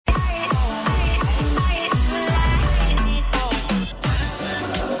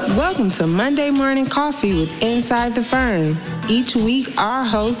Welcome to Monday Morning Coffee with Inside the Firm. Each week, our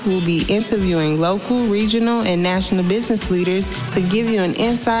hosts will be interviewing local, regional, and national business leaders to give you an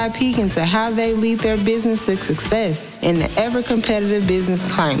inside peek into how they lead their business to success in the ever-competitive business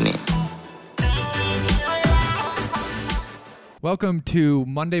climate. Welcome to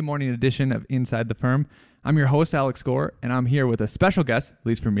Monday morning edition of Inside the Firm. I'm your host, Alex Gore, and I'm here with a special guest, at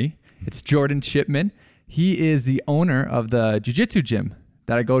least for me. It's Jordan Shipman. He is the owner of the jiu-jitsu gym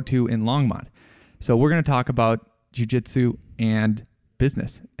that I go to in Longmont. So we're going to talk about jiu-jitsu and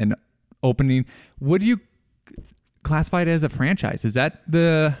business and opening. Would you classify it as a franchise? Is that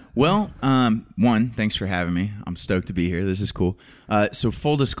the... Well, one, thanks for having me. I'm stoked to be here. This is cool. So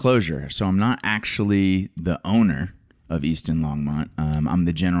full disclosure, so I'm not actually the owner of Easton Longmont. I'm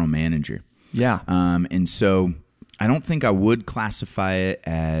the general manager. Yeah. And so I don't think I would classify it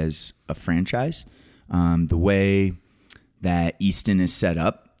as a franchise. The way that Easton is set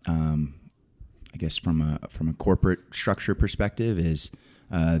up, I guess from a corporate structure perspective, is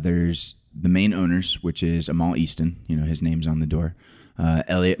there's the main owners, which is Amal Easton. You know, his name's on the door.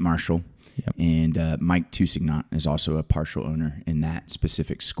 Elliot Marshall, yep. And Mike Tusignant is also a partial owner in that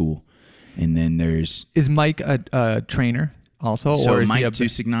specific school. And then is Mike a trainer also? So or is Mike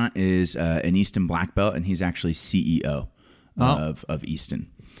Tusignant is an Easton black belt, and he's actually CEO of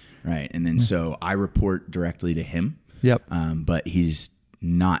Easton. Right. And then so I report directly to him. Yep. But he's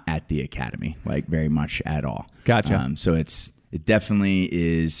not at the academy, like very much at all. Gotcha. So it definitely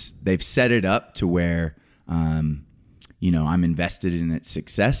is. They've set it up to where, I'm invested in its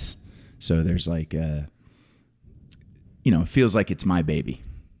success. So there's like it feels like it's my baby,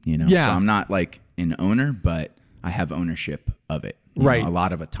 Yeah. So I'm not like an owner, but I have ownership of it. Right. A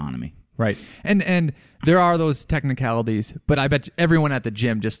lot of autonomy. Right. And there are those technicalities, but I bet everyone at the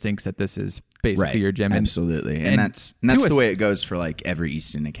gym just thinks that this is basically your gym. Absolutely. And that's the way it goes for like every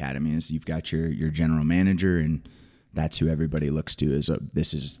Easton Academy is you've got your general manager, and that's who everybody looks to as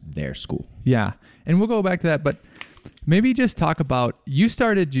this is their school. Yeah. And we'll go back to that, but maybe just talk about, you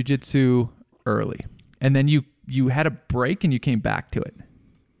started jiu-jitsu early and then you had a break and you came back to it.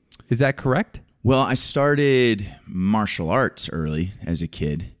 Is that correct? Well, I started martial arts early as a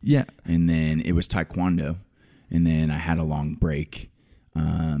kid. Yeah. And then it was Taekwondo. And then I had a long break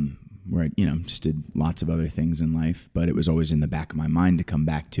where I, just did lots of other things in life. But it was always in the back of my mind to come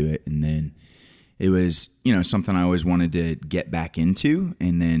back to it. And then it was, something I always wanted to get back into.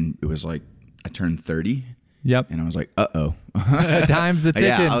 And then it was like I turned 30. Yep. And I was like, uh-oh. Time's a ticking.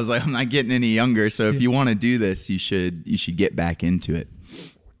 Yeah, I was like, I'm not getting any younger. So if you want to do this, you should get back into it.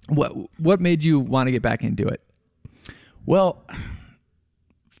 What made you want to get back into it? Well,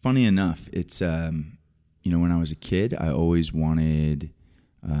 funny enough, it's when I was a kid, I always wanted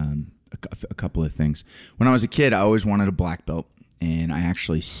a couple of things. When I was a kid, I always wanted a black belt, and I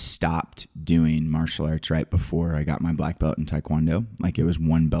actually stopped doing martial arts right before I got my black belt in Taekwondo. Like it was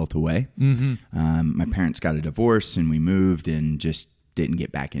one belt away. Mm-hmm. My parents got a divorce, and we moved, and just didn't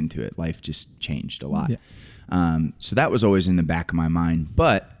get back into it. Life just changed a lot. Yeah. So that was always in the back of my mind,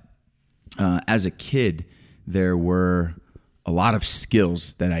 but as a kid, there were a lot of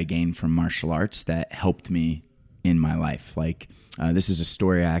skills that I gained from martial arts that helped me in my life. Like this is a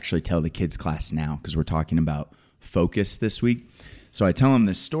story I actually tell the kids class now because we're talking about focus this week. So I tell them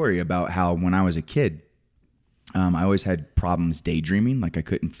this story about how when I was a kid, I always had problems daydreaming, like I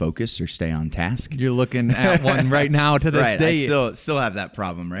couldn't focus or stay on task. You're looking at one right now to this right, day. I still have that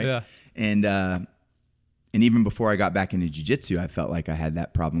problem, right? Yeah. And even before I got back into jiu-jitsu, I felt like I had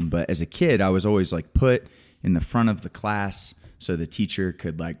that problem. But as a kid, I was always like put in the front of the class so the teacher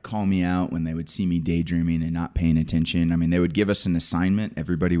could like call me out when they would see me daydreaming and not paying attention. I mean, they would give us an assignment.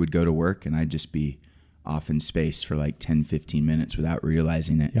 Everybody would go to work, and I'd just be off in space for like 10, 15 minutes without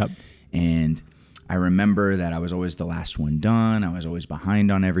realizing it. Yep. And I remember that I was always the last one done. I was always behind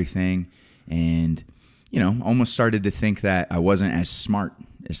on everything. And, almost started to think that I wasn't as smart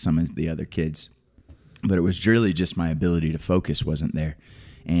as some of the other kids. But it was really just my ability to focus wasn't there.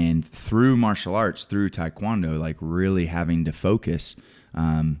 And through martial arts, through Taekwondo, like really having to focus,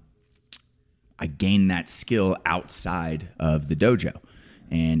 I gained that skill outside of the dojo.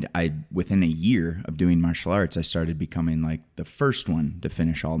 And within a year of doing martial arts, I started becoming like the first one to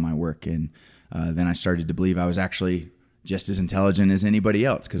finish all my work. And then I started to believe I was actually just as intelligent as anybody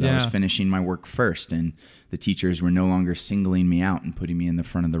else because I was finishing my work first, and the teachers were no longer singling me out and putting me in the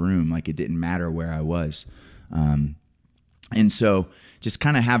front of the room. Like it didn't matter where I was. And so just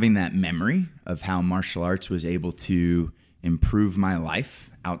kind of having that memory of how martial arts was able to improve my life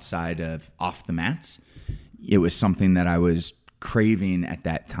outside of off the mats, it was something that I was craving at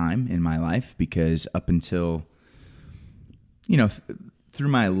that time in my life, because up until, through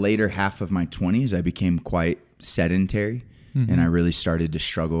my later half of my 20s, I became quite sedentary, and I really started to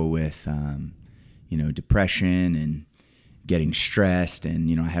struggle with, depression and getting stressed.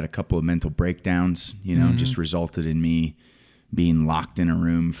 And, I had a couple of mental breakdowns, just resulted in me being locked in a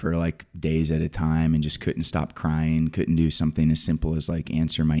room for like days at a time and just couldn't stop crying, couldn't do something as simple as like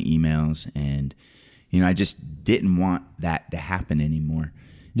answer my emails. And, I just didn't want that to happen anymore.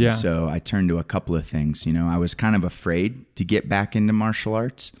 Yeah. So I turned to a couple of things. I was kind of afraid to get back into martial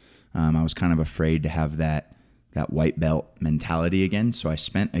arts. I was kind of afraid to have that white belt mentality again. So I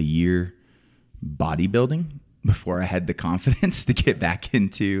spent a year bodybuilding before I had the confidence to get back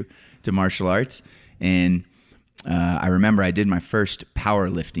into martial arts. And I remember I did my first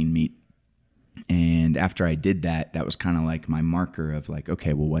powerlifting meet. And after I did that, that was kind of like my marker of like,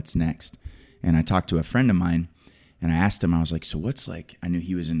 okay, well, what's next? And I talked to a friend of mine, and I asked him, I was like, so what's like, I knew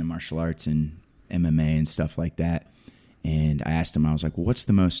he was into martial arts and MMA and stuff like that. And I asked him, I was like, well, what's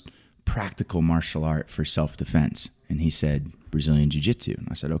the most practical martial art for self-defense? And he said, Brazilian Jiu-Jitsu. And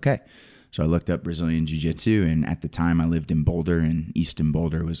I said, okay. So I looked up Brazilian Jiu-Jitsu, and at the time I lived in Boulder, and Easton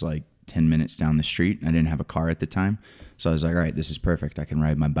Boulder was like 10 minutes down the street. I didn't have a car at the time. So I was like, all right, this is perfect. I can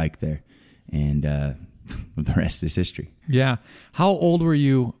ride my bike there. And the rest is history. Yeah. How old were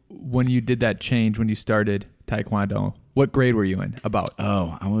you when you did that change, when you started Taekwondo? What grade were you in about?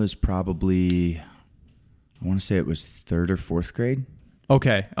 Oh, I was probably, I want to say it was 3rd or 4th grade.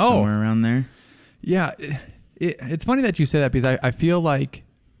 Okay. Somewhere around there. Yeah. It's funny that you say that, because I feel like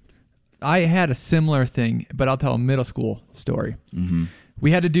I had a similar thing, but I'll tell a middle school story. Mm-hmm.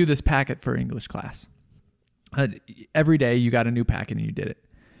 We had to do this packet for English class. Every day you got a new packet and you did it.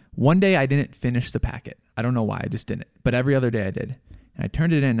 One day I didn't finish the packet. I don't know why, I just didn't. But every other day I did. And I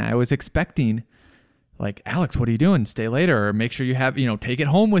turned it in. I was expecting, like, Alex, what are you doing? Stay later, or make sure you have, take it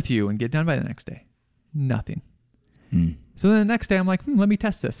home with you and get done by the next day. Nothing. So then the next day I'm like, let me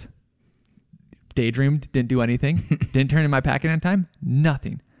test this. Daydreamed, didn't do anything. Didn't turn in my packet on time.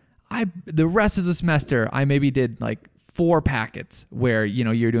 Nothing. The rest of the semester, I maybe did like 4 packets where,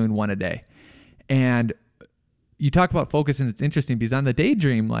 you're doing one a day. And you talk about focus, and it's interesting because on the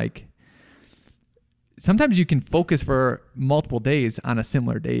daydream, like, sometimes you can focus for multiple days on a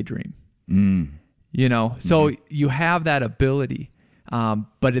similar daydream, so you have that ability,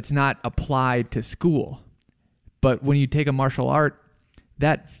 but it's not applied to school. But when you take a martial art,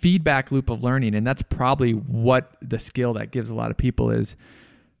 that feedback loop of learning, and that's probably what the skill that gives a lot of people is.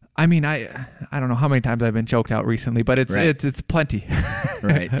 I mean, I don't know how many times I've been choked out recently, but it's plenty.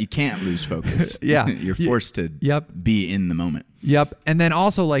 Right. You can't lose focus. Yeah. You're forced to be in the moment. Yep. And then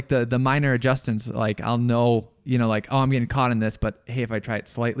also like the minor adjustments, like I'll know, like, oh, I'm getting caught in this, but hey, if I try it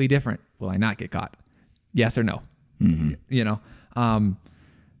slightly different, will I not get caught? Yes or no? Mm-hmm.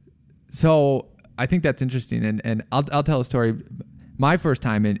 So I think that's interesting. And I'll tell a story. My first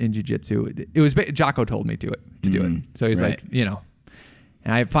time in jiu-jitsu, it was Jocko told me to do it. So he's like,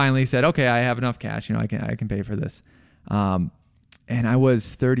 and I finally said, okay, I have enough cash. I can pay for this. And I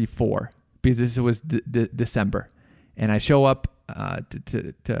was 34 because this was December. And I show up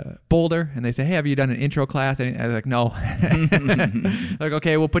to Boulder, and they say, hey, have you done an intro class? And I was like, no. Like,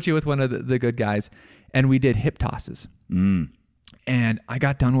 okay, we'll put you with one of the good guys. And we did hip tosses. And I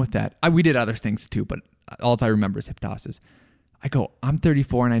got done with that. We did other things too, but all I remember is hip tosses. I go, I'm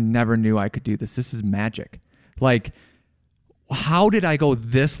 34 and I never knew I could do this. This is magic. Like, how did I go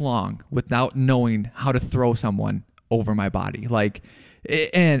this long without knowing how to throw someone over my body? Like,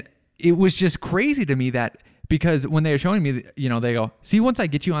 and it was just crazy to me that, because when they were showing me, they go, see, once I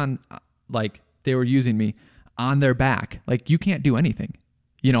get you on, like, they were using me on their back, like, you can't do anything,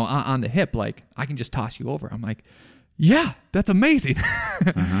 on the hip, like, I can just toss you over. I'm like, yeah, that's amazing.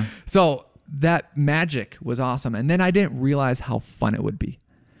 So that magic was awesome. And then I didn't realize how fun it would be.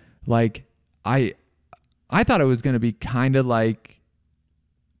 Like, I thought it was going to be kind of like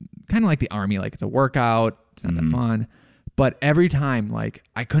the army, like it's a workout, it's not that fun. But every time, like,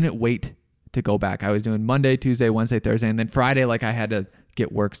 I couldn't wait to go back. I was doing Monday, Tuesday, Wednesday, Thursday, and then Friday, like, I had to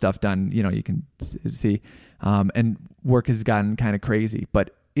get work stuff done. You can see, and work has gotten kind of crazy.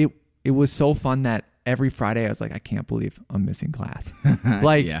 But it was so fun that every Friday I was like, I can't believe I'm missing class.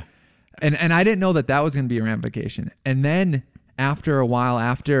 Like, yeah. And I didn't know that was going to be a ramification. And then after a while,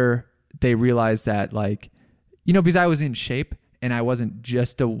 after they realized that, like, because I was in shape and I wasn't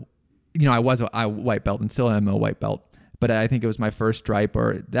just I was a white belt and still am a white belt, but I think it was my first stripe,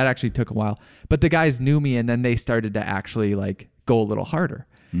 or that actually took a while. But the guys knew me, and then they started to actually, like, go a little harder.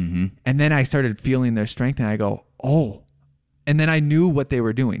 Mm-hmm. And then I started feeling their strength, and I go, oh. And then I knew what they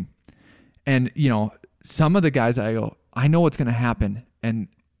were doing. And, some of the guys, I go, I know what's going to happen, and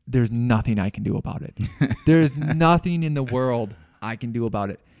there's nothing I can do about it. There's nothing in the world I can do about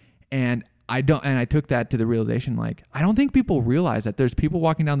it. And I took that to the realization, like, I don't think people realize that there's people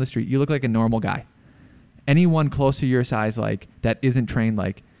walking down the street. You look like a normal guy. Anyone close to your size, like, that isn't trained,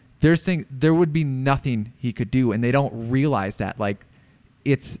 like, there would be nothing he could do. And they don't realize that, like,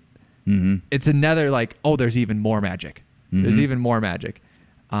 it's another, like, oh, there's even more magic. There's even more magic.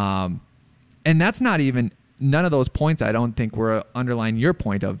 And that's not even, none of those points, I don't think, were underlying your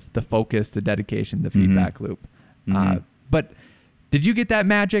point of the focus, the dedication, the feedback loop. But did you get that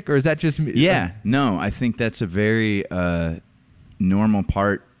magic, or is that just me? Yeah, no, I think that's a very normal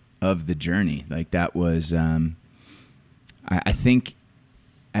part of the journey. Like, that was, I think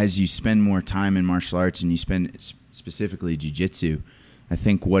as you spend more time in martial arts and you spend specifically jiu-jitsu, I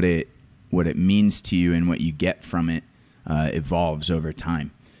think what it means to you and what you get from it evolves over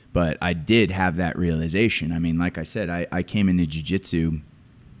time. But I did have that realization. I mean, like I said, I came into jiu-jitsu,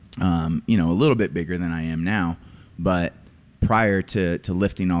 a little bit bigger than I am now, but prior to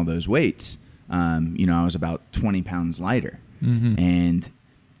lifting all those weights, I was about 20 pounds lighter. And,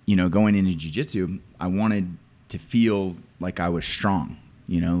 going into jiu-jitsu, I wanted to feel like I was strong,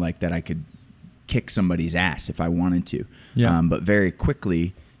 like that I could kick somebody's ass if I wanted to. Yeah. But very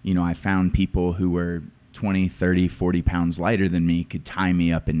quickly, I found people who were 20, 30, 40 pounds lighter than me could tie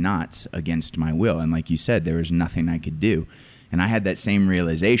me up in knots against my will. And like you said, there was nothing I could do. And I had that same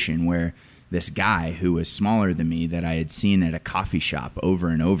realization where this guy who was smaller than me that I had seen at a coffee shop over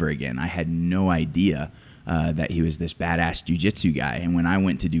and over again, I had no idea that he was this badass jiu-jitsu guy. And when I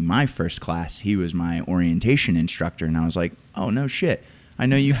went to do my first class, he was my orientation instructor. And I was like, oh, no shit. I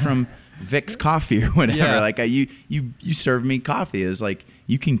know you from Vic's Coffee or whatever. Yeah. Like, you served me coffee. It was like,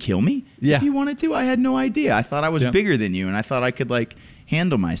 you can kill me if you wanted to. I had no idea. I thought I was bigger than you, and I thought I could, like,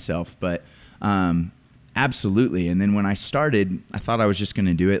 handle myself. But absolutely. And then when I started, I thought I was just going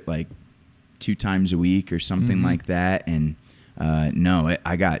to do it like 2 times a week or something like that. And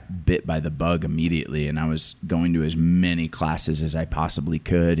I got bit by the bug immediately, and I was going to as many classes as I possibly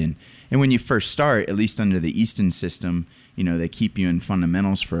could. And when you first start, at least under the Easton system, they keep you in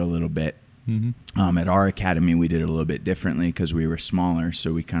fundamentals for a little bit. At our academy, we did it a little bit differently because we were smaller,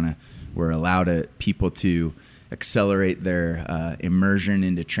 so we kind of were allowed people to accelerate their immersion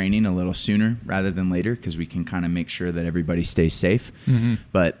into training a little sooner rather than later, because we can kind of make sure that everybody stays safe.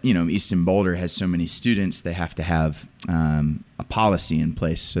 But Easton Boulder has so many students, they have to have a policy in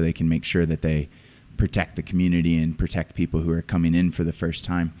place so they can make sure that they protect the community and protect people who are coming in for the first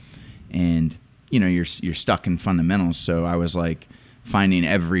time. And you're stuck in fundamentals, so I was like finding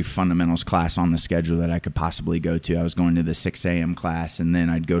every fundamentals class on the schedule that I could possibly go to. I was going to the 6 a.m. class, and then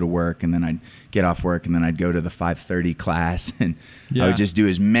I'd go to work, and then I'd get off work, and then I'd go to the 5:30 class, and I would just do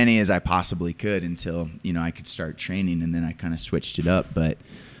as many as I possibly could until I could start training, and then I kind of switched it up. But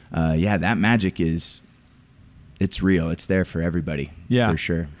that magic it's real. It's there for everybody, for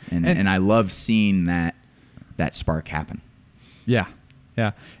sure. And I love seeing that spark happen. Yeah.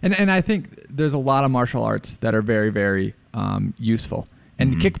 And I think there's a lot of martial arts that are very, very useful.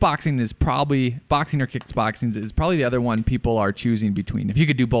 And kickboxing is probably, boxing or kickboxing is probably the other one people are choosing between. If you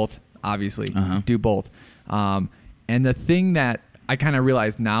could do both, obviously, do both. And the thing that I kind of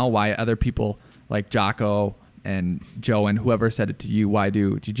realize now why other people like Jocko and Joe and whoever said it to you, why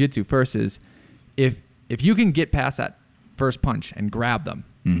do jiu-jitsu first, is if you can get past that first punch and grab them,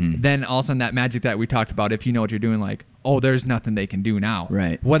 then all of a sudden that magic that we talked about, if you know what you're doing, like, oh, there's nothing they can do now.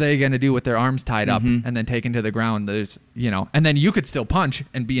 Right. What are they going to do with their arms tied up and then taken to the ground? There's, and then you could still punch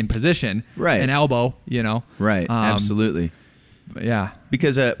and be in position. Right. An elbow, Right. Absolutely. Yeah.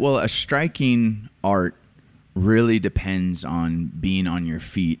 Because, a striking art really depends on being on your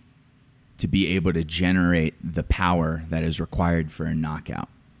feet to be able to generate the power that is required for a knockout.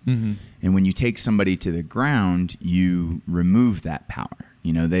 And when you take somebody to the ground, you remove that power.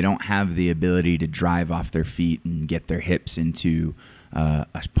 They don't have the ability to drive off their feet and get their hips into a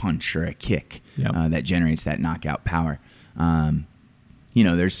punch or a kick that generates that knockout power.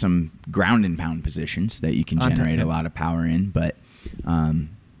 There's some ground and pound positions that you can generate a lot of power in, but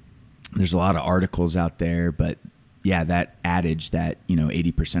there's a lot of articles out there. But that adage that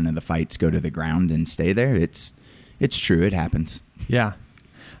 80% of the fights go to the ground and stay there, it's true. It happens. Yeah.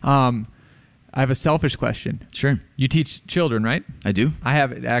 I have a selfish question. Sure. You teach children, right? I do. I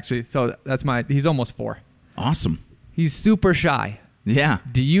have it, actually. So he's almost 4. Awesome. He's super shy. Yeah.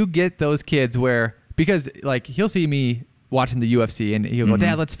 Do you get those kids because like he'll see me watching the UFC and he'll go,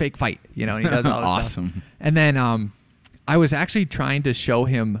 Dad, let's fake fight. And he does all this awesome stuff. And then I was actually trying to show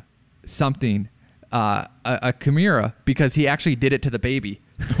him something, a Kimura, because he actually did it to the baby.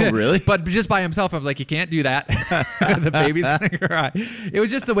 Oh, really? But just by himself, I was like, you can't do that. The baby's going to cry. It was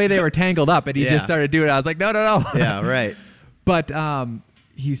just the way they were tangled up, and he just started doing it. I was like, no. Yeah, right. But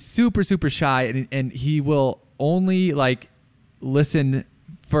he's super, super shy, and he will only like listen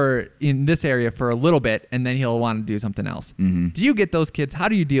in this area for a little bit, and then he'll want to do something else. Mm-hmm. Do you get those kids? How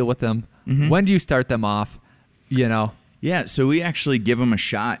do you deal with them? Mm-hmm. When do you start them off? Yeah, so we actually give them a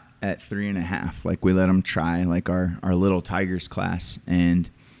shot at 3.5. Like we let them try like our little Tigers class. And,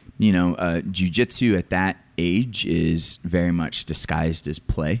 jiu-jitsu at that age is very much disguised as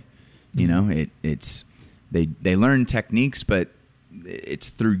play. It's they learn techniques, but it's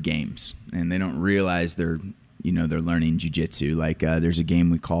through games, and they don't realize they're learning jiu-jitsu. Like there's a game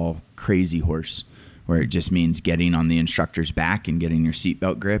we call Crazy Horse, where it just means getting on the instructor's back and getting your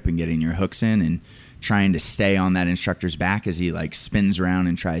seatbelt grip and getting your hooks in and trying to stay on that instructor's back as he like spins around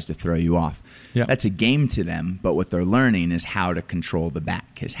and tries to throw you off. Yeah. That's a game to them, but what they're learning is how to control the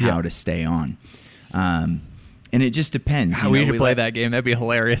back, is how to stay on. And it just depends. We should play that game. That'd be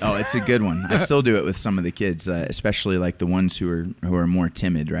hilarious. Oh, it's a good one. I still do it with some of the kids, especially like the ones who are more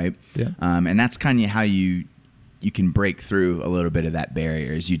timid, right? Yeah. And that's kind of how you can break through a little bit of that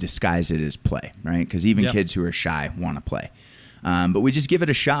barrier, is you disguise it as play, right? Because even kids who are shy want to play. But we just give it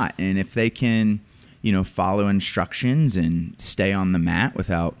a shot, and if they can follow instructions and stay on the mat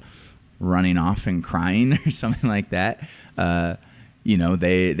without running off and crying or something like that,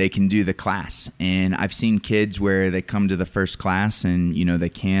 they can do the class. And I've seen kids where they come to the first class and, they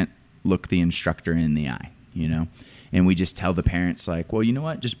can't look the instructor in the eye, and we just tell the parents like, well, you know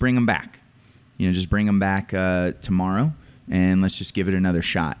what, just bring them back. Just bring them back tomorrow, and let's just give it another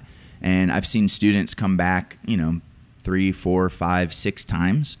shot. And I've seen students come back, 3, 4, 5, 6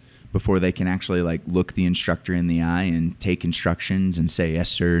 times before they can actually like look the instructor in the eye and take instructions and say yes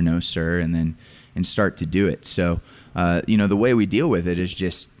sir, no sir, and start to do it. So the way we deal with it is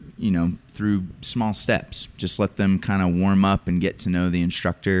just through small steps. Just let them kind of warm up and get to know the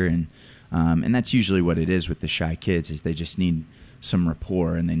instructor, and that's usually what it is with the shy kids, is they just need some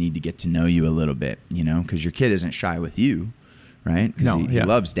rapport and they need to get to know you a little bit, because your kid isn't shy with you, right? Because he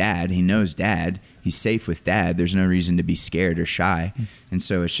loves dad. He knows dad. He's safe with dad. There's no reason to be scared or shy. And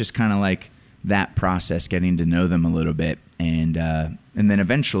so it's just kind of like that process, getting to know them a little bit. And then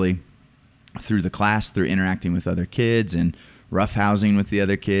eventually through the class, through interacting with other kids and roughhousing with the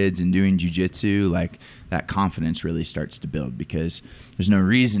other kids and doing jiu-jitsu, like that confidence really starts to build, because there's no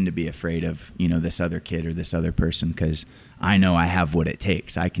reason to be afraid of, this other kid or this other person, because I know I have what it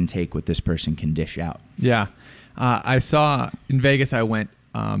takes. I can take what this person can dish out. Yeah. I saw in Vegas, I went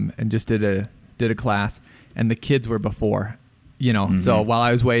and just did a class, and the kids were before, so while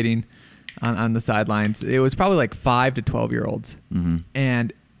I was waiting on the sidelines, it was probably like 5 to 12-year-olds. Mm-hmm.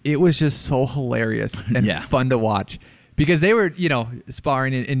 And it was just so hilarious and fun to watch, because they were,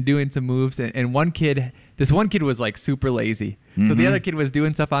 sparring and doing some moves. And this one kid was like super lazy. Mm-hmm. So the other kid was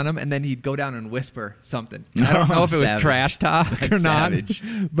doing stuff on him, and then he'd go down and whisper something. I don't know if it was trash talk or not,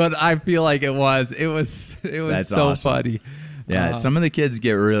 but I feel like it was. It was That's so awesome. Funny. Yeah, some of the kids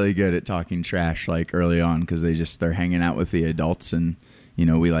get really good at talking trash like early on, because they're hanging out with the adults, and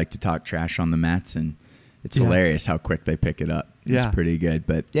we like to talk trash on the mats, and it's hilarious how quick they pick it up. It's pretty good.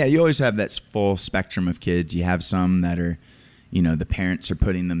 But yeah, you always have that full spectrum of kids. You have some that are, the parents are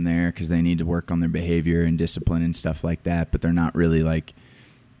putting them there because they need to work on their behavior and discipline and stuff like that, but they're not really like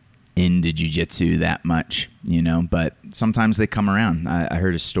into jiu-jitsu that much, but sometimes they come around. I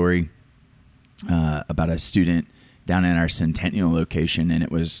heard a story about a student down in our Centennial location, and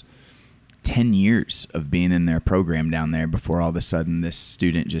it was 10 years of being in their program down there before all of a sudden this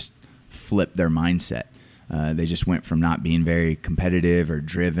student just flipped their mindset. They just went from not being very competitive or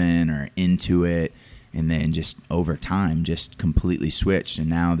driven or into it, and then just over time just completely switched. And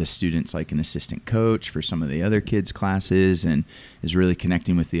now the student's like an assistant coach for some of the other kids' classes and is really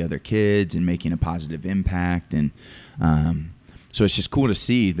connecting with the other kids and making a positive impact. And so it's just cool to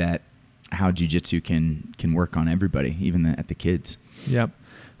see that how jiu-jitsu can work on everybody, even at the kids. Yep.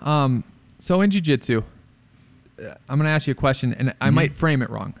 So in jiu-jitsu, I'm going to ask you a question, and I might frame it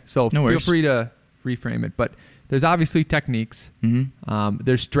wrong. So feel free to reframe it. But there's obviously techniques. Mm-hmm.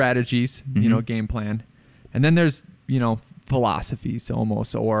 There's strategies, game plan. And then there's, philosophies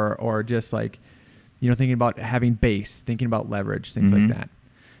almost, or just like, thinking about having base, thinking about leverage, things like that.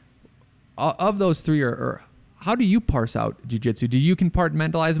 Of those three, or how do you parse out jiu-jitsu? Do you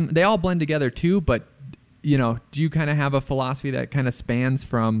compartmentalize them? They all blend together too, but, do you kind of have a philosophy that kind of spans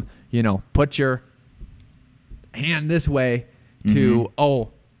from, put your hand this way to,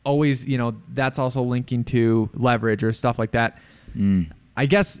 always, that's also linking to leverage or stuff like that. I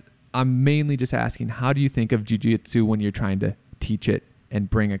guess I'm mainly just asking, how do you think of jiu-jitsu when you're trying to teach it and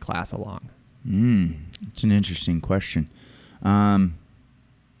bring a class along? It's an interesting question.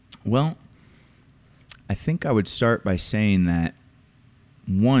 Well, I think I would start by saying that,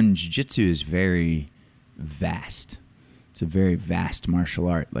 one, jiu-jitsu is very vast. It's a very vast martial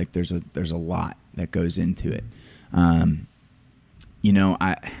art. Like there's a lot that goes into it. You know,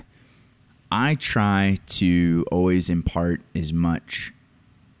 I try to always impart as much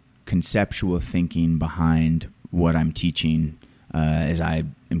conceptual thinking behind what I'm teaching as I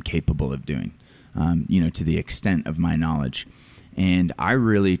am capable of doing, you know, to the extent of my knowledge. And I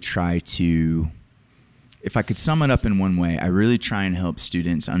really try to, if I could sum it up in one way, I really try and help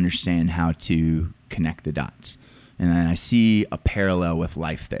students understand how to connect the dots. And I see a parallel with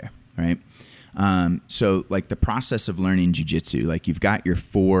life there, right? So like the process of learning jiu-jitsu, like you've got your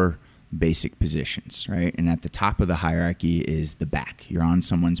 4 basic positions, right? And at the top of the hierarchy is the back. You're on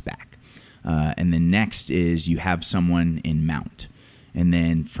someone's back. And then next is you have someone in mount. And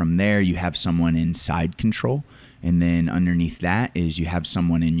then from there you have someone in side control. And then underneath that is you have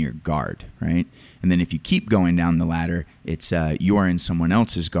someone in your guard, right? And then if you keep going down the ladder, it's you're in someone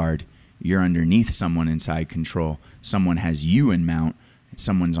else's guard. You're underneath someone in side control. Someone has you in mount.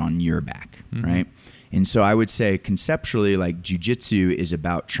 Someone's on your back, right? And so I would say conceptually, like jiu-jitsu is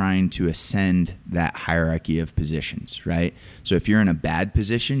about trying to ascend that hierarchy of positions, right? So if you're in a bad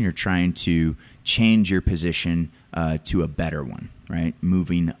position, you're trying to change your position to a better one, right?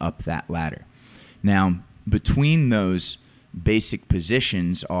 Moving up that ladder. Now, between those basic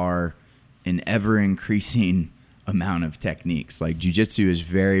positions are an ever-increasing amount of techniques. Like jiu-jitsu is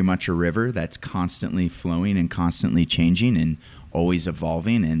very much a river that's constantly flowing and constantly changing and always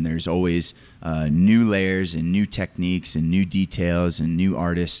evolving, and there's always new layers and new techniques and new details and new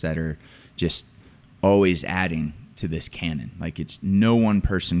artists that are just always adding to this canon. Like it's no one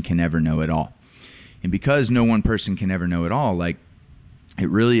person can ever know it all. And because no one person can ever know it all, like it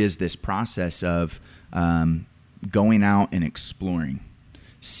really is this process of going out and exploring,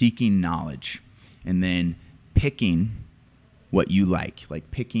 seeking knowledge, and then picking what you like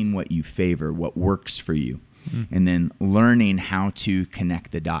picking what you favor, what works for you. And then learning how to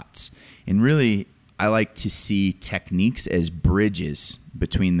connect the dots. And really, I like to see techniques as bridges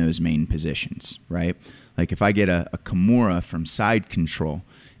between those main positions, right? Like if I get a Kimura from side control,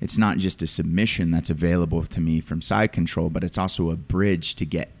 it's not just a submission that's available to me from side control, but it's also a bridge to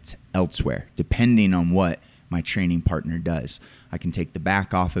get elsewhere, depending on what my training partner does. I can take the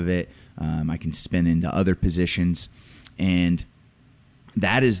back off of it. I can spin into other positions. And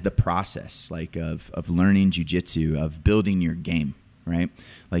that is the process, like of learning jiu-jitsu, of building your game, right?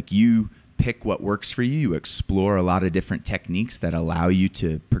 Like you pick what works for you. You explore a lot of different techniques that allow you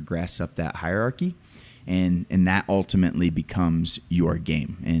to progress up that hierarchy, and that ultimately becomes your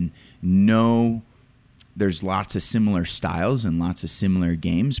game. And there's lots of similar styles and lots of similar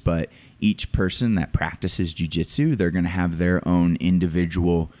games, but each person that practices jiu-jitsu, they're going to have their own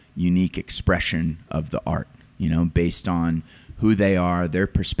individual, unique expression of the art, you know, based on who they are, their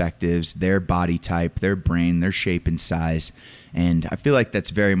perspectives, their body type, their brain, their shape and size. And I feel like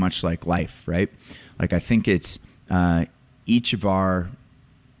that's very much like life, right? Like I think it's each of our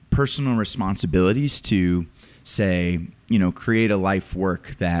personal responsibilities to say, you know, create a life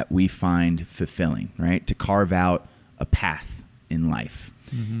work that we find fulfilling, right? To carve out a path in life.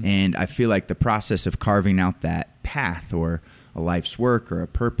 And I feel like the process of carving out that path or a life's work or a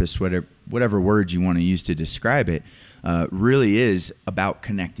purpose, whatever word you want to use to describe it, really is about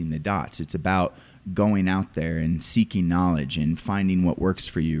connecting the dots. It's about going out there and seeking knowledge and finding what works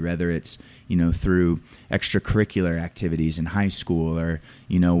for you, whether it's, you know, through extracurricular activities in high school, or,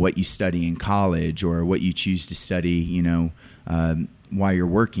 you know, what you study in college, or what you choose to study, you know, while you're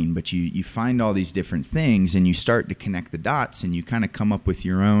working. But you find all these different things and you start to connect the dots and you kind of come up with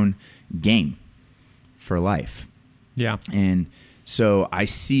your own game for life. Yeah. And so I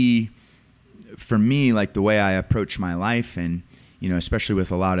see, for me, like the way I approach my life, and, you know, especially with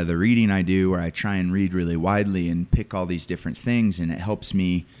a lot of the reading I do, where I try and read really widely and pick all these different things, and it helps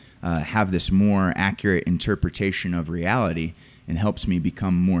me have this more accurate interpretation of reality and helps me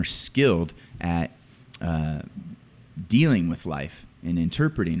become more skilled at dealing with life and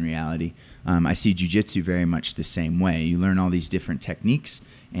interpreting reality. I see jiu-jitsu very much the same way. You learn all these different techniques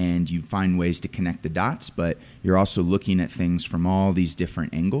and you find ways to connect the dots, but you're also looking at things from all these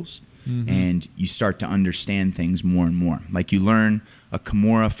different angles. And you start to understand things more and more. Like you learn a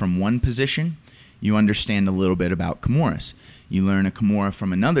Kimura from one position, you understand a little bit about Kimuras. You learn a Kimura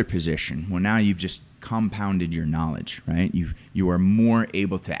from another position. Well, now you've just compounded your knowledge, right? You are more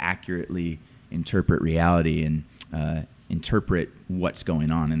able to accurately interpret reality and interpret what's going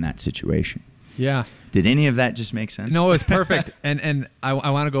on in that situation. Yeah. Did any of that just make sense? No, it was perfect. and I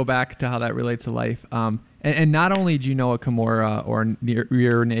want to go back to how that relates to life. And not only do you know a Kimura or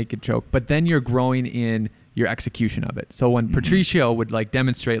rear naked choke, but then you're growing in your execution of it. So when Patricio would like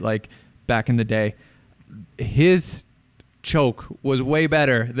demonstrate, like back in the day, his choke was way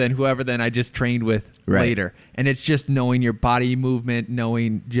better than whoever then I just trained with later. And it's just knowing your body movement,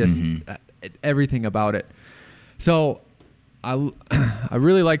 knowing just everything about it. So I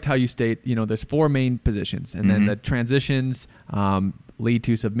really liked how you state, you know, there's 4 main positions, and then the transitions lead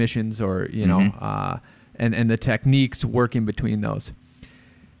to submissions, or, you know, and the techniques work in between those.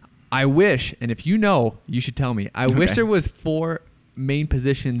 I wish, and if you know, you should tell me, I wish there was 4 main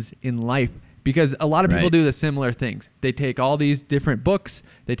positions in life, because a lot of people do the similar things. They take all these different books,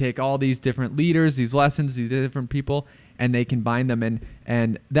 they take all these different leaders, these lessons, these different people, and they combine them.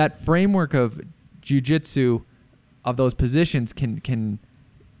 And that framework of jiu-jitsu, of those positions, can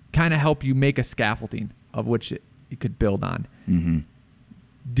kind of help you make a scaffolding of which you could build on.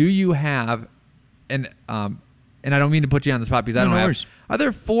 Do you have, and I don't mean to put you on the spot because I don't have, are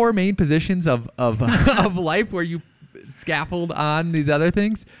there 4 main positions of of life where you scaffold on these other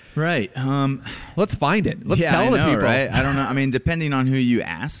things? Right. Let's find it. Let's tell the people. Right? I don't know. I mean, depending on who you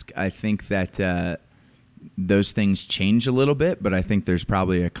ask, I think that those things change a little bit, but I think there's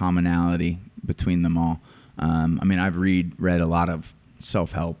probably a commonality between them all. I mean, I've read a lot of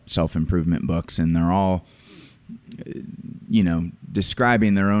self-help, self-improvement books, and they're all, you know,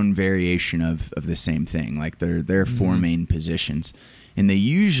 describing their own variation of the same thing. Like they're 4 main positions, and they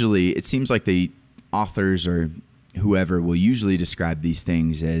usually, it seems like the authors or whoever will usually describe these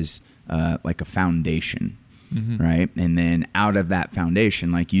things as like a foundation, right? And then out of that foundation,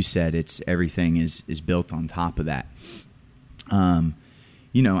 like you said, it's everything is built on top of that.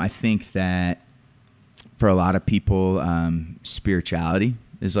 You know, I think that for a lot of people, spirituality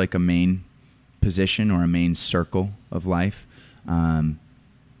is like a main position or a main circle of life. I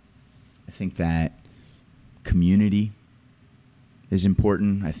think that community is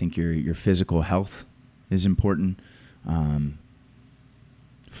important. I think your physical health is important.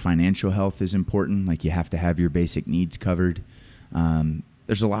 Financial health is important. Like, you have to have your basic needs covered.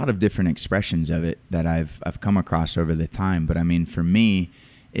 There's a lot of different expressions of it that I've come across over the time. But I mean, for me,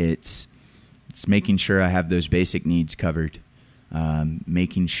 it's making sure I have those basic needs covered,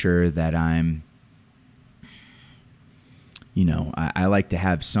 making sure that I'm, you know, I like to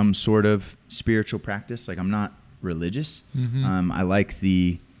have some sort of spiritual practice. Like, I'm not religious. I like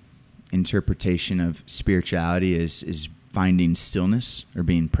the interpretation of spirituality is finding stillness or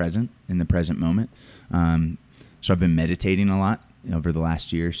being present in the present moment. So I've been meditating a lot over the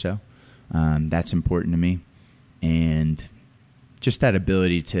last year or so. That's important to me. And just that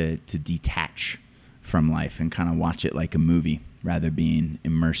ability to detach from life and kind of watch it like a movie rather being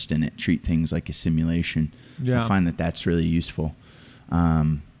immersed in it, treat things like a simulation. I find that that's really useful.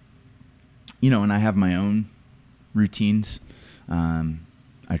 You know, and I have my own routines.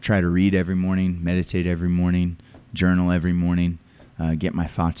 I try to read every morning, meditate every morning, journal every morning, get my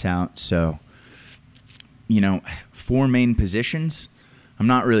thoughts out. So, you know, 4 main positions, I'm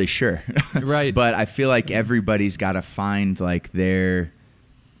not really sure. Right. But I feel like everybody's got to find like their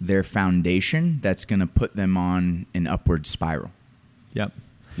foundation that's going to put them on an upward spiral. Yep.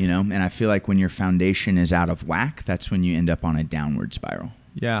 You know, and I feel like when your foundation is out of whack, that's when you end up on a downward spiral.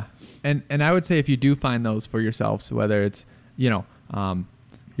 Yeah. And I would say if you do find those for yourselves, whether it's, you know,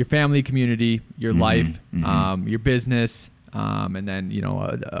 your family, community, your life, your business, and then, you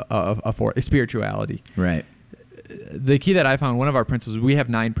know, a spirituality. Right. The key that I found, one of our principles, we have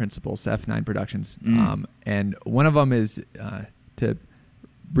 9 principles, F9 Productions, and one of them is to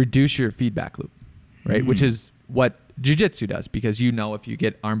reduce your feedback loop, right? Which is what jiu-jitsu does, because you know if you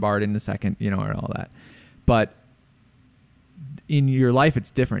get armbarred in a second, you know, or all that. But in your life,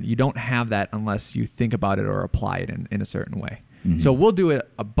 it's different. You don't have that unless you think about it or apply it in a certain way. So we'll do it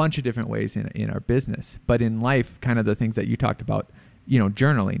a bunch of different ways in our business. But in life, kind of the things that you talked about, you know,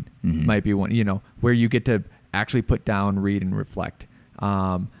 journaling might be one, you know, where you get to actually put down, read, and reflect.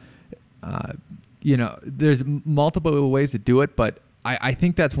 You know, there's multiple ways to do it, but I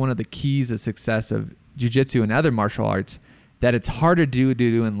think that's one of the keys of success of jiu-jitsu and other martial arts, that it's harder to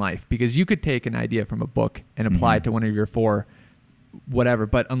do in life, because you could take an idea from a book and apply it to one of your 4 whatever,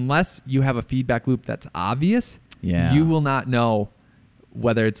 but unless you have a feedback loop that's obvious, you will not know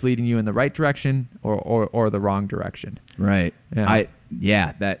whether it's leading you in the right direction or the wrong direction. Right.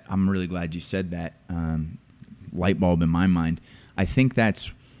 That I'm really glad you said that. Light bulb in my mind. I think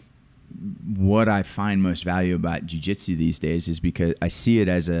that's what I find most valuable about jiu-jitsu these days, is because I see it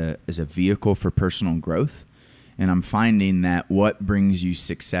as a vehicle for personal growth. And I'm finding that what brings you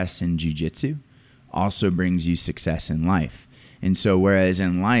success in jiu-jitsu also brings you success in life. And so whereas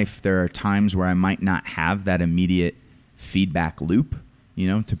in life, there are times where I might not have that immediate feedback loop,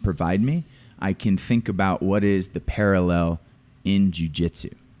 to provide me, I can think about what is the parallel in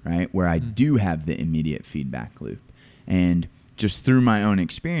jiu-jitsu, right? Where I do have the immediate feedback loop. And just through my own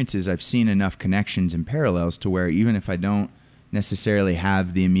experiences, I've seen enough connections and parallels to where even if I don't necessarily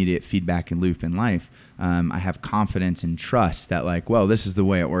have the immediate feedback and loop in life, I have confidence and trust that this is the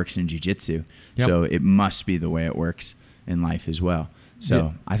way it works in jiu-jitsu. Yep. So it must be the way it works in life as well. So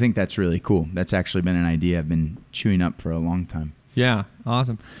yeah. I think that's really cool. That's actually been an idea I've been chewing up for a long time. Yeah.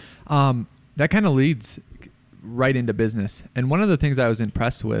 Awesome. That kind of leads right into business. And one of the things I was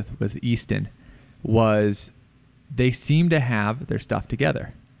impressed with Easton was they seem to have their stuff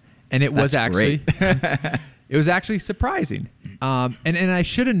together. And it was actually it was actually surprising. And I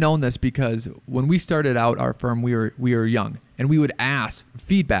should have known this because when we started out our firm, we were young, and we would ask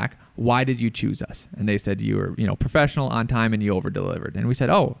feedback, why did you choose us? And they said you were professional, on time, and you over-delivered. And we said,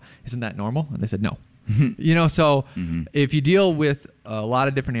 oh, isn't that normal? And they said no. So if you deal with a lot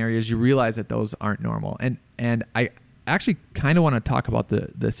of different areas, you realize that those aren't normal. And I actually kind of want to talk about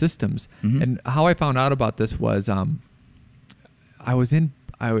the systems. And how I found out about this was I don't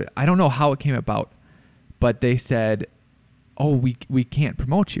know how it came about, but they said, oh, we can't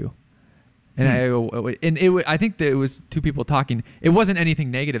promote you. And I think that it was two people talking. It wasn't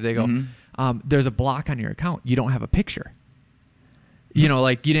anything negative. They go, there's a block on your account. You don't have a picture. You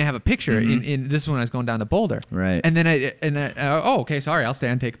didn't have a picture in this is when I was going down to Boulder. Right. And then okay, sorry, I'll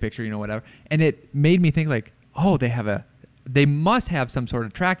stand, take a picture, whatever. And it made me think they must have some sort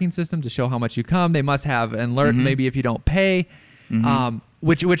of tracking system to show how much you come. They must have an alert maybe if you don't pay,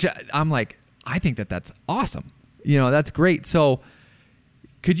 which I'm like, I think that's awesome. That's great. So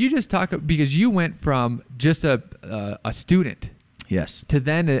could you just talk, because you went from just a student, yes, to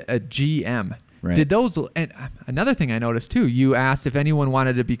then a GM. Right. Did those, and another thing I noticed too, you asked if anyone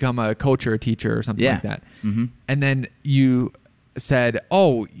wanted to become a coach or a teacher or something like that. And then you said,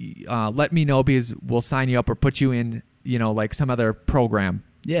 let me know because we'll sign you up or put you in, some other program.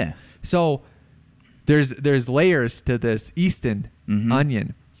 Yeah. So there's layers to this Easton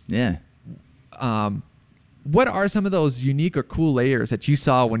onion. Yeah. What are some of those unique or cool layers that you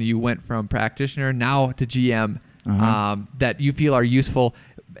saw when you went from practitioner now to GM that you feel are useful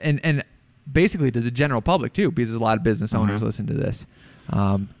and basically to the general public too, because there's a lot of business owners listen to this.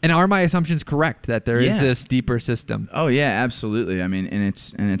 And are my assumptions correct that there is this deeper system? Oh yeah, absolutely. I mean, and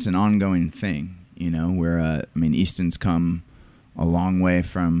it's an ongoing thing, where Easton's come a long way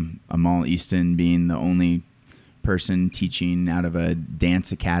from Amal Easton being the only person teaching out of a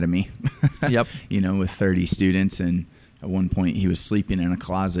dance academy. Yep. With 30 students, and at one point he was sleeping in a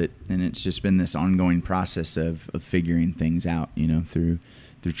closet, and it's just been this ongoing process of figuring things out, through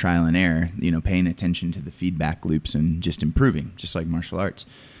trial and error, paying attention to the feedback loops and just improving, just like martial arts.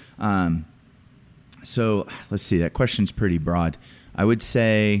 So let's see, that question's pretty broad. I would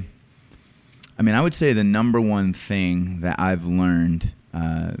say the number one thing that I've learned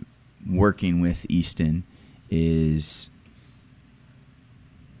working with Easton is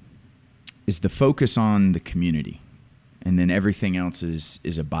the focus on the community, and then everything else is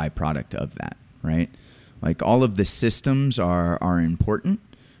a byproduct of that, right? Like all of the systems are important,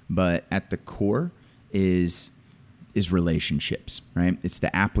 but at the core is relationships, right? It's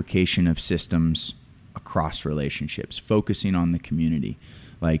the application of systems across relationships, focusing on the community.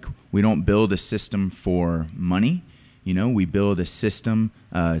 Like we don't build a system for money, we build a system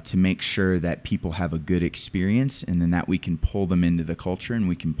to make sure that people have a good experience, and then that we can pull them into the culture and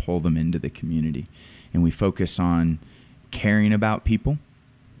we can pull them into the community. And we focus on caring about people,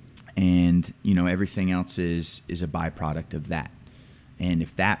 and everything else is a byproduct of that. And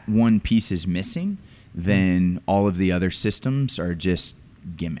if that one piece is missing, then all of the other systems are just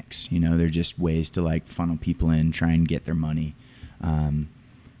gimmicks. They're just ways to funnel people in, try and get their money.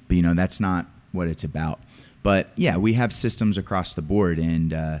 But that's not what it's about. But yeah, we have systems across the board,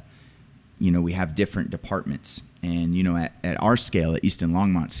 and we have different departments. And at our scale, at Easton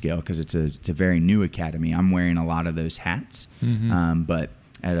Longmont scale, because it's a very new academy, I'm wearing a lot of those hats. But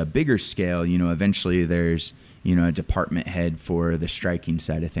at a bigger scale, eventually there's a department head for the striking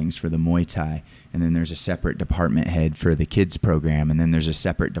side of things for the Muay Thai, and then there's a separate department head for the kids program, and then there's a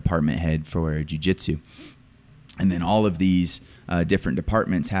separate department head for jiu-jitsu. And then all of these different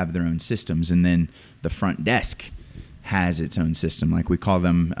departments have their own systems, and then the front desk has its own system. Like we call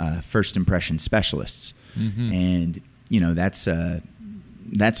them first impression specialists. And that's a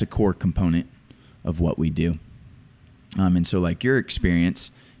core component of what we do. And so like your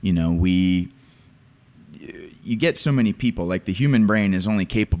experience, you get so many people. Like the human brain is only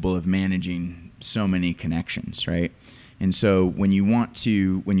capable of managing so many connections, right? And so when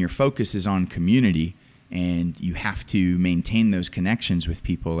your focus is on community and you have to maintain those connections with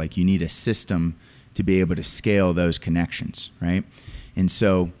people, like you need a system to be able to scale those connections, right? And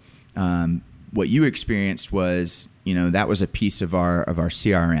so what you experienced was, that was a piece of our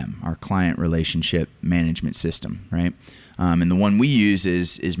CRM, our client relationship management system, right? And the one we use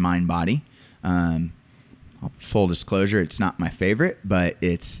is MindBody. Full disclosure, it's not my favorite, but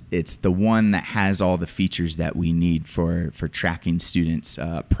it's the one that has all the features that we need for tracking students'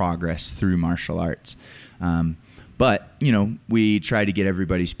 progress through martial arts. But we try to get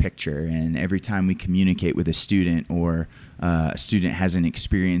everybody's picture, and every time we communicate with a student or a student has an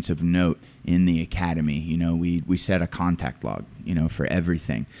experience of note in the academy, we set a contact log, for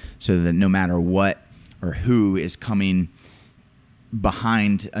everything, so that no matter what or who is coming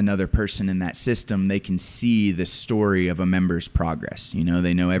behind another person in that system, they can see the story of a member's progress.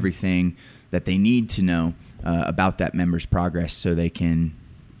 They know everything that they need to know about that member's progress, so they can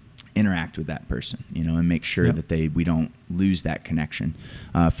interact with that person, and make sure that we don't lose that connection.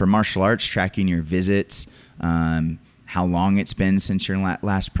 For martial arts, tracking your visits, how long it's been since your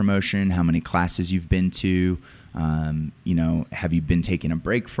last promotion, how many classes you've been to, have you been taking a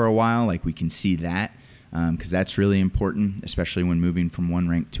break for a while? Like we can see that. Because that's really important, especially when moving from one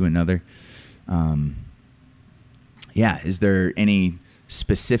rank to another. Is there any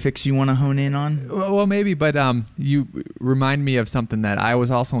specifics you want to hone in on? Well, maybe, but you remind me of something that I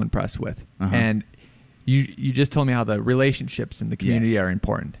was also impressed with. And you just told me how the relationships in the community are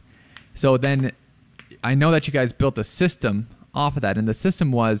important. So then I know that you guys built a system off of that, and the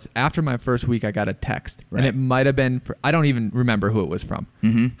system was, after my first week I got a text, and it might have been I don't even remember who it was from.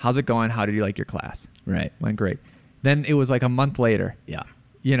 How's it going? How did you like your class? Went great. Then it was like a month later, hey,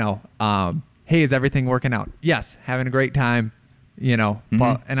 is everything working out? Yes, having a great time,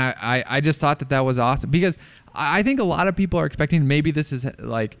 and I just thought that was awesome, because I think a lot of people are expecting maybe this is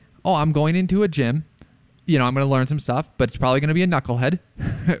like, oh, I'm going into a gym, I'm going to learn some stuff, but it's probably going to be a knucklehead,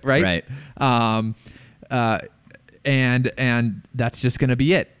 right? And that's just going to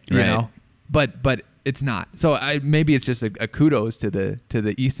be it, you know. But it's not. So maybe it's just a kudos to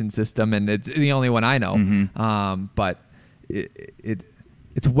the Easton system, and it's the only one I know. But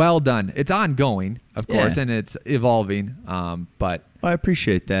it's well done. It's ongoing, of course, and it's evolving. But I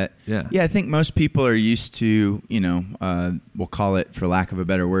appreciate that. Yeah. I think most people are used to, we'll call it, for lack of a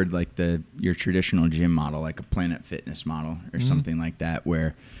better word, like your traditional gym model, like a Planet Fitness model or something like that,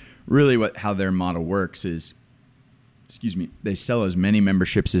 where really how their model works is, they sell as many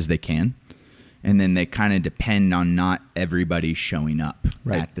memberships as they can, and then they kind of depend on not everybody showing up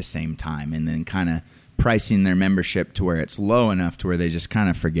at the same time, and then kind of pricing their membership to where it's low enough to where they just kind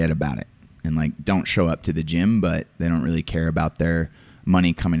of forget about it and like don't show up to the gym, but they don't really care about their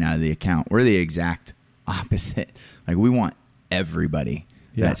money coming out of the account. We're the exact opposite. Like we want everybody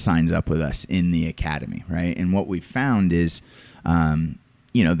that signs up with us in the academy, right? And what we've found is,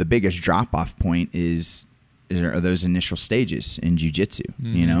 the biggest drop-off point are those initial stages in jiu-jitsu,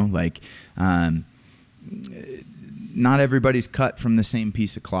 not everybody's cut from the same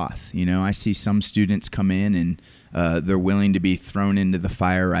piece of cloth. I see some students come in and they're willing to be thrown into the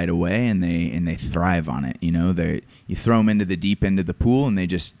fire right away, and they thrive on it. You throw them into the deep end of the pool, and they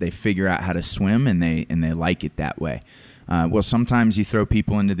figure out how to swim, and they like it that way. Well, sometimes you throw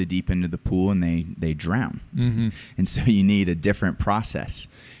people into the deep end of the pool and they drown. And so you need a different process.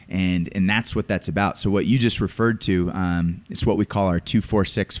 And that's what that's about. So what you just referred to, it's what we call our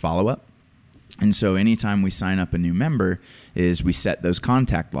 246 follow-up. And so anytime we sign up a new member is we set those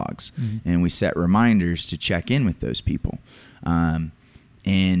contact logs and we set reminders to check in with those people. And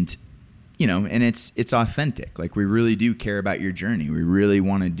it's authentic. Like we really do care about your journey. We really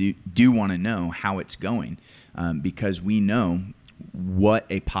want to want to know how it's going, because we know what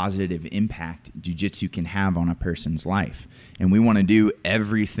a positive impact jiu-jitsu can have on a person's life. And we want to do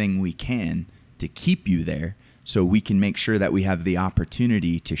everything we can to keep you there, so we can make sure that we have the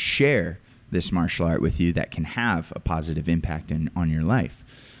opportunity to share this martial art with you that can have a positive impact on your life.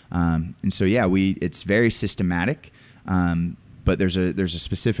 And so, it's very systematic, but there's a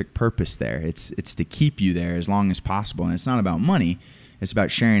specific purpose there. It's to keep you there as long as possible. And it's not about money. It's about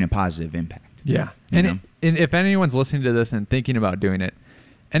sharing a positive impact. Yeah. And if anyone's listening to this and thinking about doing it,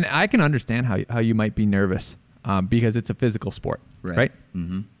 and I can understand how you might be nervous, because it's a physical sport, right?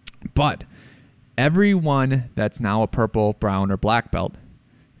 But everyone that's now a purple, brown, or black belt,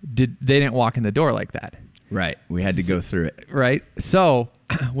 they didn't walk in the door like that. Right. We had to go through it. Right. So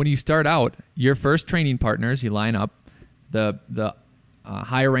when you start out, your first training partners, you line up, the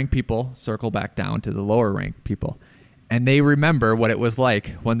higher ranked people circle back down to the lower ranked people, and they remember what it was like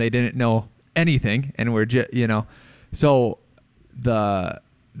when they didn't know anything and were just, so the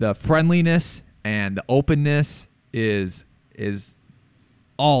friendliness and the openness is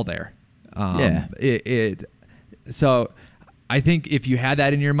all there. So I think if you had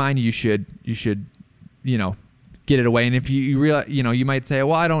that in your mind, you should get it away. And if you realize, you might say,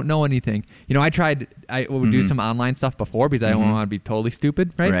 well, I don't know anything. I would do some online stuff before because I don't want to be totally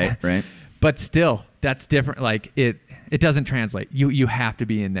stupid. Right. But still, that's different. Like it doesn't translate. You have to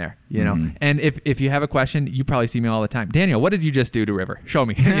be in there, And if you have a question, you probably see me all the time. Daniel, what did you just do to River? Show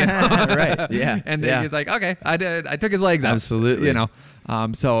me. Right. Yeah. And then he's like, okay, I did. I took his legs out. Absolutely.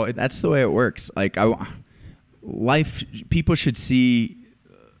 So that's the way it works. Like life,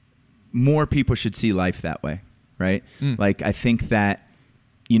 more people should see life that way. Right. Like, I think that,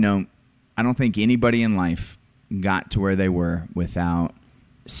 I don't think anybody in life got to where they were without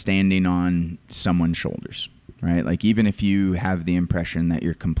standing on someone's shoulders. Right. Like, even if you have the impression that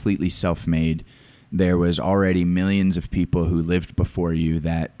you're completely self-made, there was already millions of people who lived before you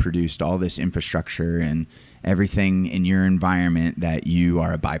that produced all this infrastructure and everything in your environment that you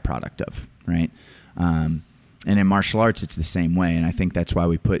are a byproduct of. Right. And in martial arts, it's the same way. And I think that's why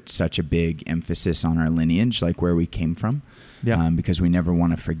we put such a big emphasis on our lineage, like where we came from, because we never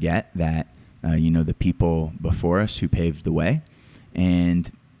want to forget that, the people before us who paved the way.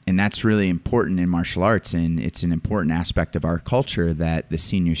 And that's really important in martial arts. And it's an important aspect of our culture that the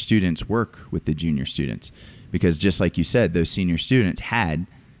senior students work with the junior students, because just like you said, those senior students had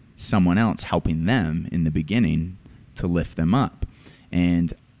someone else helping them in the beginning to lift them up.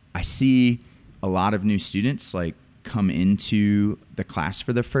 And I see a lot of new students like come into the class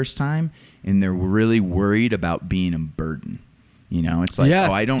for the first time and they're really worried about being a burden. It's like,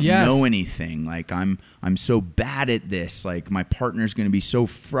 I don't know anything. Like, I'm so bad at this. Like, my partner's going to be so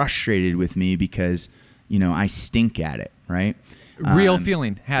frustrated with me because, I stink at it. Right. Real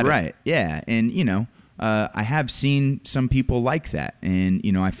feeling. Right. Yeah. And, I have seen some people like that. And,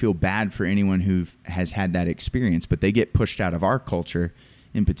 I feel bad for anyone who has had that experience, but they get pushed out of our culture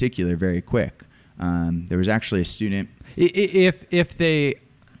in particular very quick. There was actually a student. If they,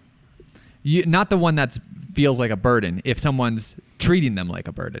 not the one that feels like a burden, if someone's treating them like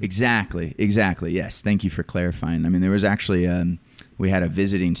a burden. Exactly. Yes. Thank you for clarifying. I mean, there was actually, we had a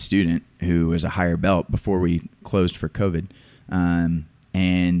visiting student who was a higher belt before we closed for COVID.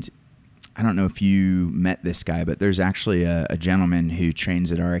 And I don't know if you met this guy, but there's actually a gentleman who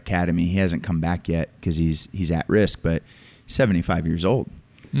trains at our academy. He hasn't come back yet because he's at risk, but he's 75 years old.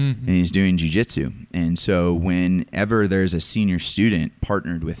 And he's doing jiu-jitsu. And so whenever there's a senior student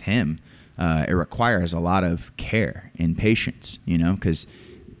partnered with him, it requires a lot of care and patience, because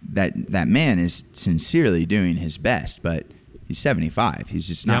that man is sincerely doing his best, but he's 75. He's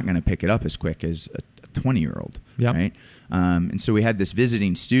just not going to pick it up as quick as a 20-year-old, right? And so we had this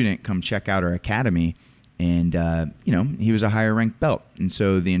visiting student come check out our academy, and, he was a higher ranked belt. And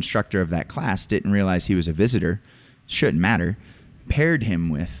so the instructor of that class didn't realize he was a visitor. Shouldn't matter. Paired him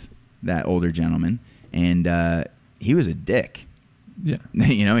with that older gentleman, and he was a dick. Yeah.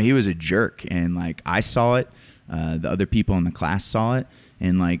 He was a jerk, and like, I saw it, the other people in the class saw it,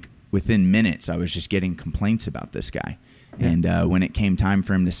 and like within minutes I was just getting complaints about this guy. And when it came time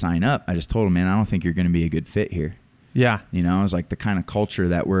for him to sign up, I just told him, man, I don't think you're going to be a good fit here. Yeah. I was like, the kind of culture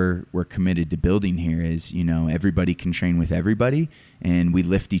that we're committed to building here is, everybody can train with everybody, and we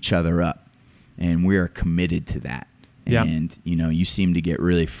lift each other up, and we are committed to that. And, you seem to get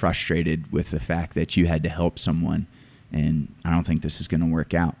really frustrated with the fact that you had to help someone, and I don't think this is going to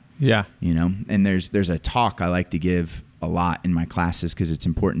work out. Yeah. And there's a talk I like to give a lot in my classes because it's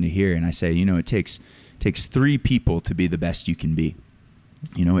important to hear. And I say, it takes three people to be the best you can be.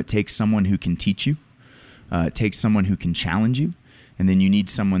 It takes someone who can teach you. It takes someone who can challenge you. And then you need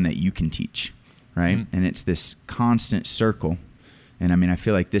someone that you can teach. Right. And it's this constant circle. And I mean, I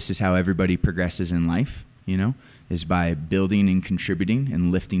feel like this is how everybody progresses in life, is by building and contributing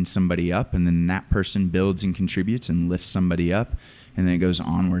and lifting somebody up. And then that person builds and contributes and lifts somebody up. And then it goes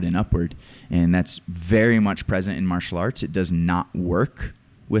onward and upward. And that's very much present in martial arts. It does not work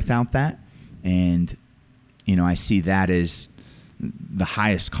without that. And, I see that as the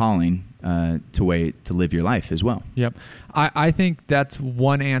highest calling to live your life as well. Yep. I think that's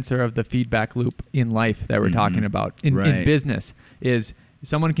one answer of the feedback loop in life that we're talking about. In business is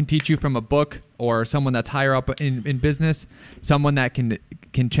someone can teach you from a book, or someone that's higher up in business, someone that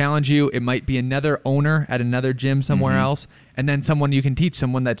can challenge you. It might be another owner at another gym somewhere else, and then someone you can teach,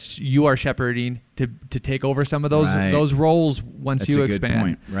 someone that you are shepherding to take over some of those roles once that's you a expand. Good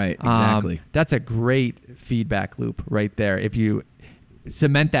point. Right, exactly. That's a great feedback loop right there.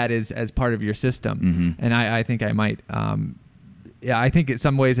 cement that as part of your system. Mm-hmm. And I think I might. Yeah, I think in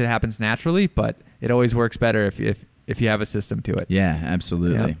some ways it happens naturally, but it always works better if you have a system to it. Yeah,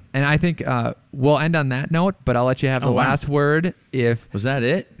 absolutely. Yeah. And I think we'll end on that note, but I'll let you have the last word. Was that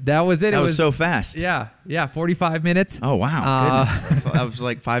it? That was it. That was so fast. Yeah, 45 minutes. Oh, wow. Goodness. That was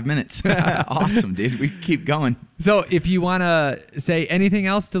like 5 minutes. Awesome, dude. We keep going. So if you want to say anything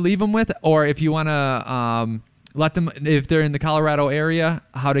else to leave them with, or if you want to let them, if they're in the Colorado area,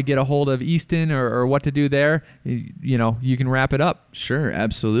 how to get a hold of Easton or what to do there, you can wrap it up. Sure,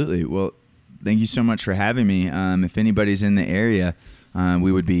 absolutely. Well, thank you so much for having me. If anybody's in the area,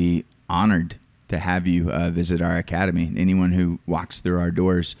 we would be honored to have you visit our academy. Anyone who walks through our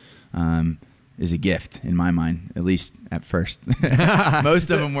doors is a gift in my mind, at least at first.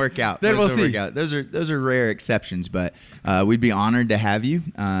 Most of them work out. Then we'll see. Those are rare exceptions, but we'd be honored to have you.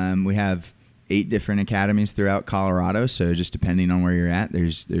 We have 8 different academies throughout Colorado, so just depending on where you're at,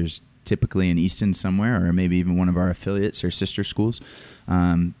 there's typically in Easton somewhere, or maybe even one of our affiliates or sister schools.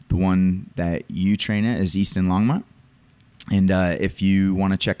 The one that you train at is Easton Longmont. And if you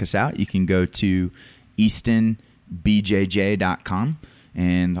want to check us out, you can go to eastonbjj.com,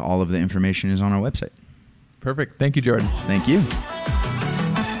 and all of the information is on our website. Perfect. Thank you, Jordan. Thank you.